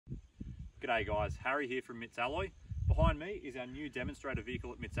G'day guys, Harry here from MITS Alloy. Behind me is our new demonstrator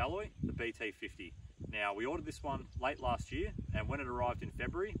vehicle at MITS Alloy, the BT50. Now we ordered this one late last year, and when it arrived in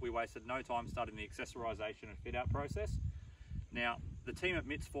February we wasted no time starting the accessorisation and fit out process. Now the team at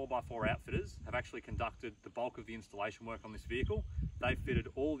MITS 4x4 Outfitters have actually conducted the bulk of the installation work on this vehicle. They've fitted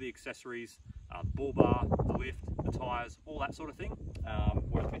all the accessories, the bull bar, the lift, the tyres, all that sort of thing,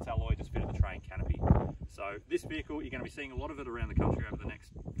 whereas MITS Alloy just fitted the tray and canopy. So this vehicle, you're going to be seeing a lot of it around the country over the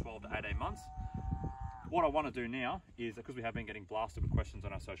next 12 to 18 months. What I want to do now is, because we have been getting blasted with questions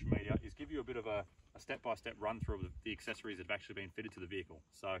on our social media, is give you a bit of a step-by-step run through of the accessories that have actually been fitted to the vehicle.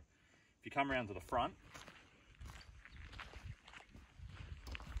 So if you come around to the front,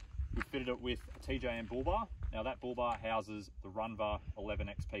 we've fitted it with a TJM bull bar. Now that bull bar houses the Runva 11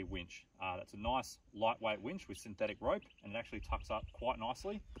 XP winch. That's a nice lightweight winch with synthetic rope, and it actually tucks up quite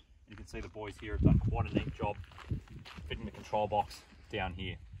nicely. You can see the boys here have done quite a neat job fitting the control box down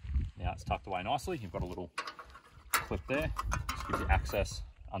here. Now it's tucked away nicely. You've got a little clip there, just gives you access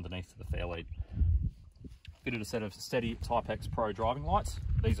underneath to the fair lead. Fitted a set of steady Type X Pro driving lights.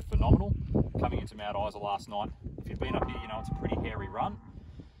 These are phenomenal. Coming into Mount Isa last night, if you've been up here, you know it's a pretty hairy run,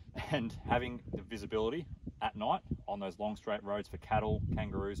 and having the visibility at night on those long straight roads for cattle,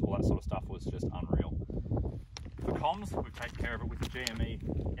 kangaroos, all that sort of stuff was just unreal. For comms, we've taken care of it with the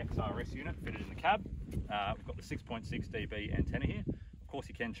GME XRS unit fitted in the cab. We've got the 6.6 dB antenna here. Of course,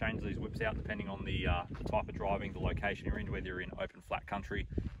 you can change these whips out depending on the type of driving, the location you're in, whether you're in open flat country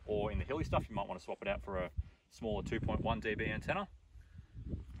or in the hilly stuff. You might want to swap it out for a smaller 2.1 dB antenna.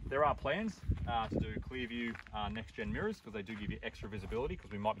 There are plans to do clear view next gen mirrors, because they do give you extra visibility,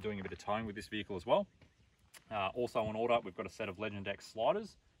 because we might be doing a bit of towing with this vehicle as well. Also on order, we've got a set of Legend X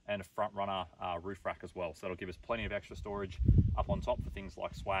sliders and a front runner roof rack as well. So that'll give us plenty of extra storage up on top for things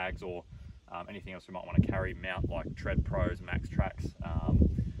like swags or anything else we might want to carry, mount like Tread Pros, Max Tracks,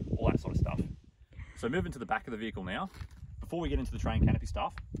 all that sort of stuff. So moving to the back of the vehicle now, before we get into the tray and canopy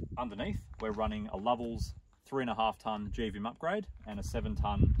stuff, underneath we're running a Lovells 3.5 tonne GVIM upgrade and a 7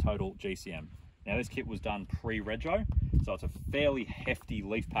 tonne total GCM. Now this kit was done pre-rego, so it's a fairly hefty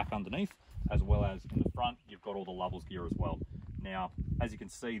leaf pack underneath, as well as in the front you've got all the Lovells gear as well. Now, as you can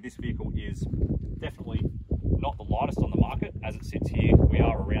see, this vehicle is definitely not the lightest on the market. As it sits here, we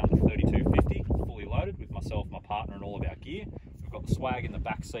are around the 3250, fully loaded with myself, my partner, and all of our gear. We've got the swag in the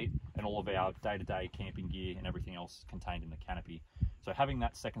back seat and all of our day-to-day camping gear and everything else contained in the canopy. So having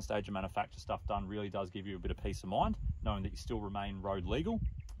that second stage of manufacture stuff done really does give you a bit of peace of mind, knowing that you still remain road legal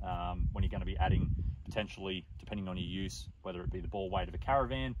when you're going to be adding, potentially, depending on your use, whether it be the ball weight of a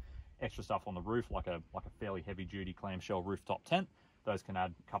caravan, extra stuff on the roof like a fairly heavy duty clamshell rooftop tent. Those can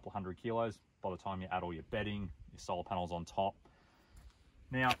add a couple 100 kilos by the time you add all your bedding, your solar panels on top.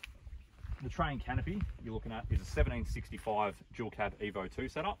 Now the tray and canopy you're looking at is a 1765 dual cab Evo 2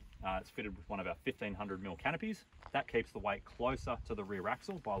 setup. It's fitted with one of our 1500mm canopies. That keeps the weight closer to the rear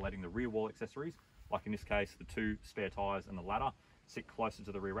axle by letting the rear wall accessories, like in this case the 2 spare tyres and the ladder, sit closer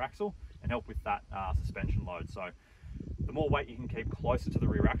to the rear axle and help with that suspension load. So the more weight you can keep closer to the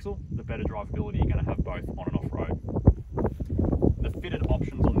rear axle, the better drivability you're going to have both on and off road. The fitted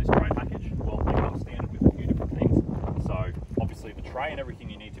options on this tray package, well, they come standard with a few different things. So obviously the tray and everything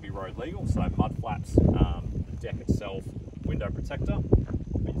you need to be road legal, so mud flaps, the deck itself, window protector.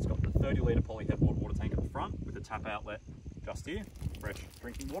 It's got the 30 litre poly headboard water tank at the front with a tap outlet just here, fresh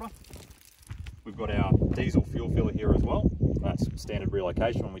drinking water. We've got our diesel fuel filler here as well. That's standard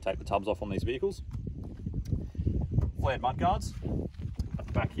relocation when we take the tubs off on these vehicles. Flared mud guards. At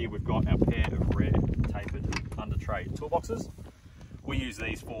the back here we've got our pair of rare tapered under tray toolboxes. We use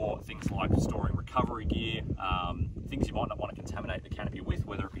these for things like storing recovery gear, things you might not want to contaminate the canopy with,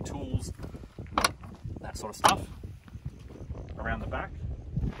 whether it be tools, that sort of stuff. Around the back,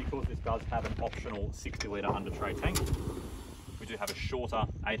 because this does have an optional 60 litre under tray tank, we do have a shorter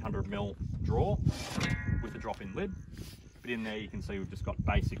 800mm drawer with a drop-in lid. But in there you can see we've just got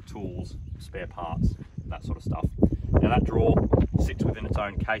basic tools, spare parts, that sort of stuff. Now that drawer sits within its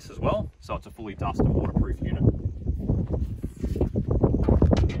own case as well, so it's a fully dust and waterproof unit.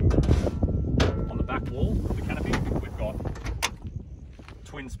 On the back wall of the canopy, we've got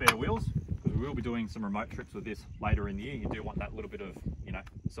twin spare wheels, because we will be doing some remote trips with this later in the year. You do want that little bit of,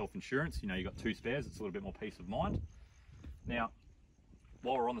 self-insurance. You've got 2 spares, it's a little bit more peace of mind. Now,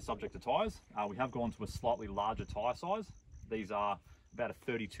 while we're on the subject of tyres, we have gone to a slightly larger tyre size. These are about a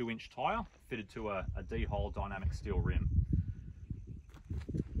 32-inch tyre fitted to a D-hole dynamic steel rim.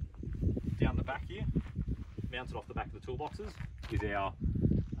 Down the back here, mounted off the back of the toolboxes, is our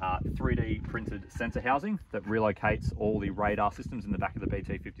 3D printed sensor housing that relocates all the radar systems in the back of the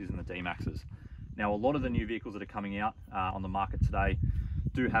BT50s and the D-Maxes. Now, a lot of the new vehicles that are coming out on the market today,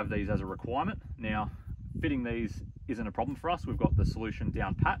 do have these as a requirement. Now, fitting these isn't a problem for us. We've got the solution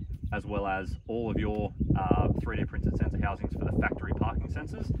down pat, as well as all of your 3D printed sensor housings for the factory parking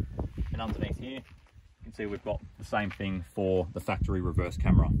sensors. And underneath here, you can see we've got the same thing for the factory reverse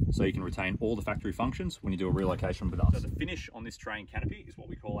camera. So you can retain all the factory functions when you do a relocation with us. So the finish on this tray and canopy is what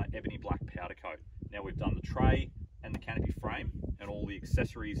we call our ebony black powder coat. Now we've done the tray and the canopy frame and all the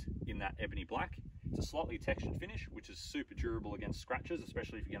accessories in that ebony black. It's a slightly textured finish, which is super durable against scratches,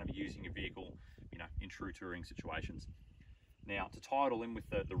 especially if you're going to be using your vehicle, you know, in true touring situations. Now, to tie it all in with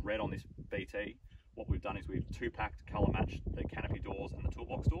the red on this BT, what we've done is we've two-packed, colour matched the canopy doors and the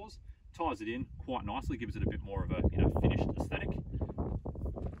toolbox doors. Ties it in quite nicely, gives it a bit more of a, you know, finished aesthetic.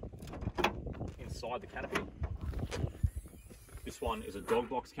 Inside the canopy, this one is a dog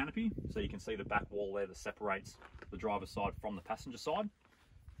box canopy, so you can see the back wall there that separates the driver's side from the passenger side.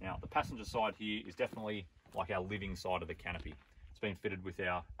 Now, the passenger side here is definitely like our living side of the canopy. It's been fitted with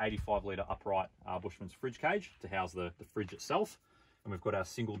our 85 litre upright Bushman's fridge cage to house the fridge itself. And we've got our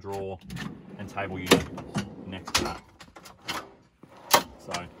single drawer and table unit next to that.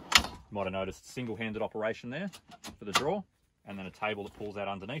 So, you might have noticed single-handed operation there for the drawer, and then a table that pulls out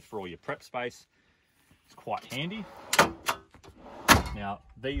underneath for all your prep space. It's quite handy. Now,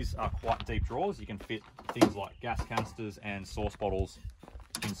 these are quite deep drawers. You can fit things like gas canisters and sauce bottles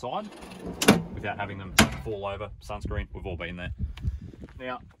inside without having them fall over. Sunscreen, we've all been there.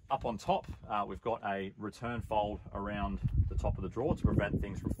 Now, up on top, we've got a return fold around the top of the drawer to prevent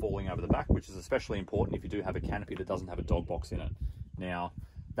things from falling over the back, which is especially important if you do have a canopy that doesn't have a dog box in it. Now,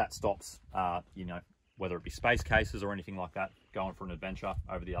 that stops, you know, whether it be space cases or anything like that, going for an adventure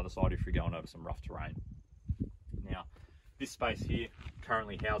over the other side if you're going over some rough terrain. Now, this space here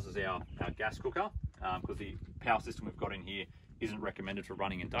currently houses our gas cooker, because the power system we've got in here isn't recommended for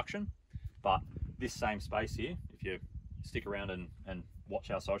running induction. But this same space here, if you stick around and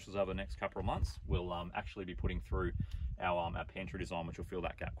watch our socials over the next couple of months, we'll actually be putting through our pantry design, which will fill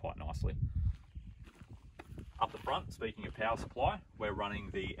that gap quite nicely. Up the front, speaking of power supply, we're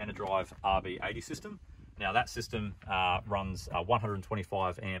running the Enerdrive RB80 system. Now that system runs a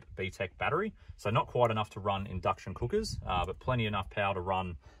 125 amp BT50 battery, so not quite enough to run induction cookers, but plenty enough power to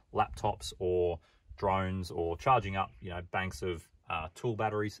run laptops or drones or charging up, you know, banks of tool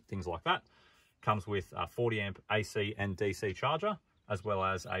batteries, things like that. Comes with a 40 amp AC and DC charger, as well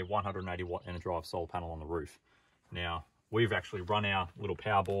as a 180 watt Enerdrive solar panel on the roof. Now, we've actually run our little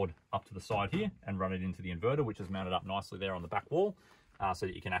power board up to the side here and run it into the inverter, which is mounted up nicely there on the back wall, so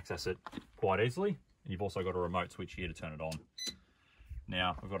that you can access it quite easily. And you've also got a remote switch here to turn it on.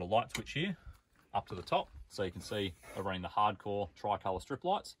 Now, we've got a light switch here up to the top, so you can see we're running the hardcore tricolour strip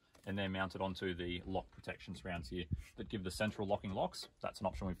lights, and they're mounted onto the lock protection surrounds here that give the central locking locks. That's an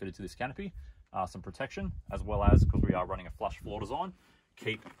option we fitted to this canopy. Some protection, as well as, because we are running a flush floor design,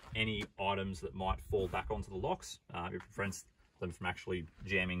 keep any items that might fall back onto the locks. It prevents them from actually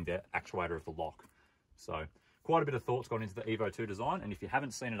jamming the actuator of the lock. So quite a bit of thought's gone into the Evo 2 design, and if you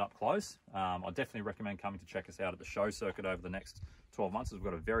haven't seen it up close, I definitely recommend coming to check us out at the show circuit over the next 12 months, as we've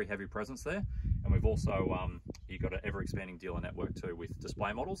got a very heavy presence there. And we've also you've got an ever-expanding dealer network too with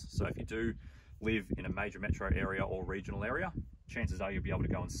display models. So if you do live in a major metro area or regional area, chances are you'll be able to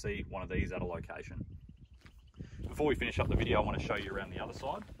go and see one of these at a location. Before we finish up the video, I want to show you around the other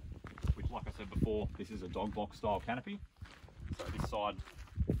side, which, like I said before, this is a dog box style canopy. So this side,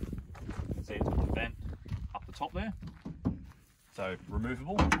 you can see it's got the vent up the top there. So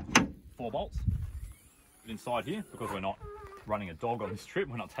removable, 4 bolts. But inside here, because we're not running a dog on this trip,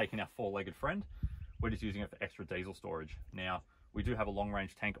 we're not taking our 4-legged friend, we're just using it for extra diesel storage. Now, we do have a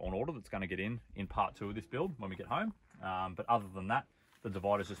long-range tank on order that's going to get in part 2 of this build when we get home. But other than that, the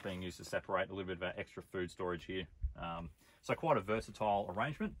divider is just being used to separate a little bit of our extra food storage here. So quite a versatile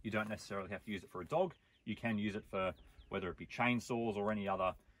arrangement. You don't necessarily have to use it for a dog. You can use it for whether it be chainsaws or any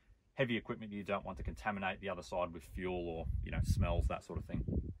other heavy equipment you don't want to contaminate the other side with fuel or, you know, smells, that sort of thing.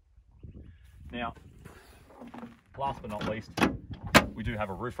 Now, last but not least, we do have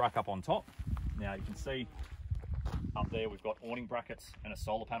a roof rack up on top. Now you can see up there we've got awning brackets and a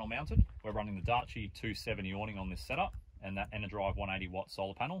solar panel mounted. We're running the Darchi 270 awning on this setup, and that Enerdrive 180 watt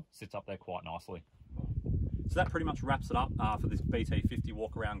solar panel sits up there quite nicely. So that pretty much wraps it up for this BT50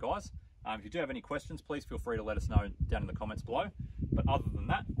 walk around, guys. If you do have any questions, please feel free to let us know down in the comments below. But other than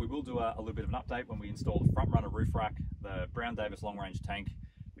that, we will do a little bit of an update when we install the front runner roof rack, the Brown Davis long range tank,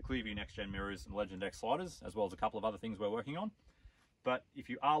 the Clearview next gen mirrors and Legend X sliders, as well as a couple of other things we're working on. But if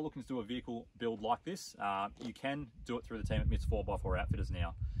you are looking to do a vehicle build like this, you can do it through the team at MITS 4x4 Outfitters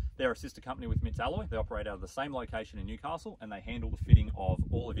now. They're a sister company with MITS Alloy. They operate out of the same location in Newcastle, and they handle the fitting of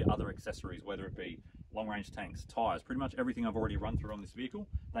all of your other accessories, whether it be long range tanks, tyres, pretty much everything I've already run through on this vehicle,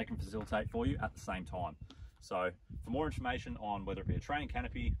 they can facilitate for you at the same time. So for more information on whether it be a training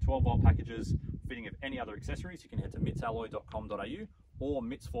canopy, 12-volt packages, fitting of any other accessories, you can head to mitsalloy.com.au or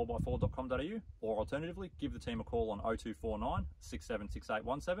mits4x4.com.au, or alternatively, give the team a call on 0249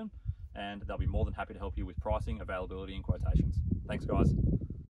 676817, and they'll be more than happy to help you with pricing, availability and quotations. Thanks guys.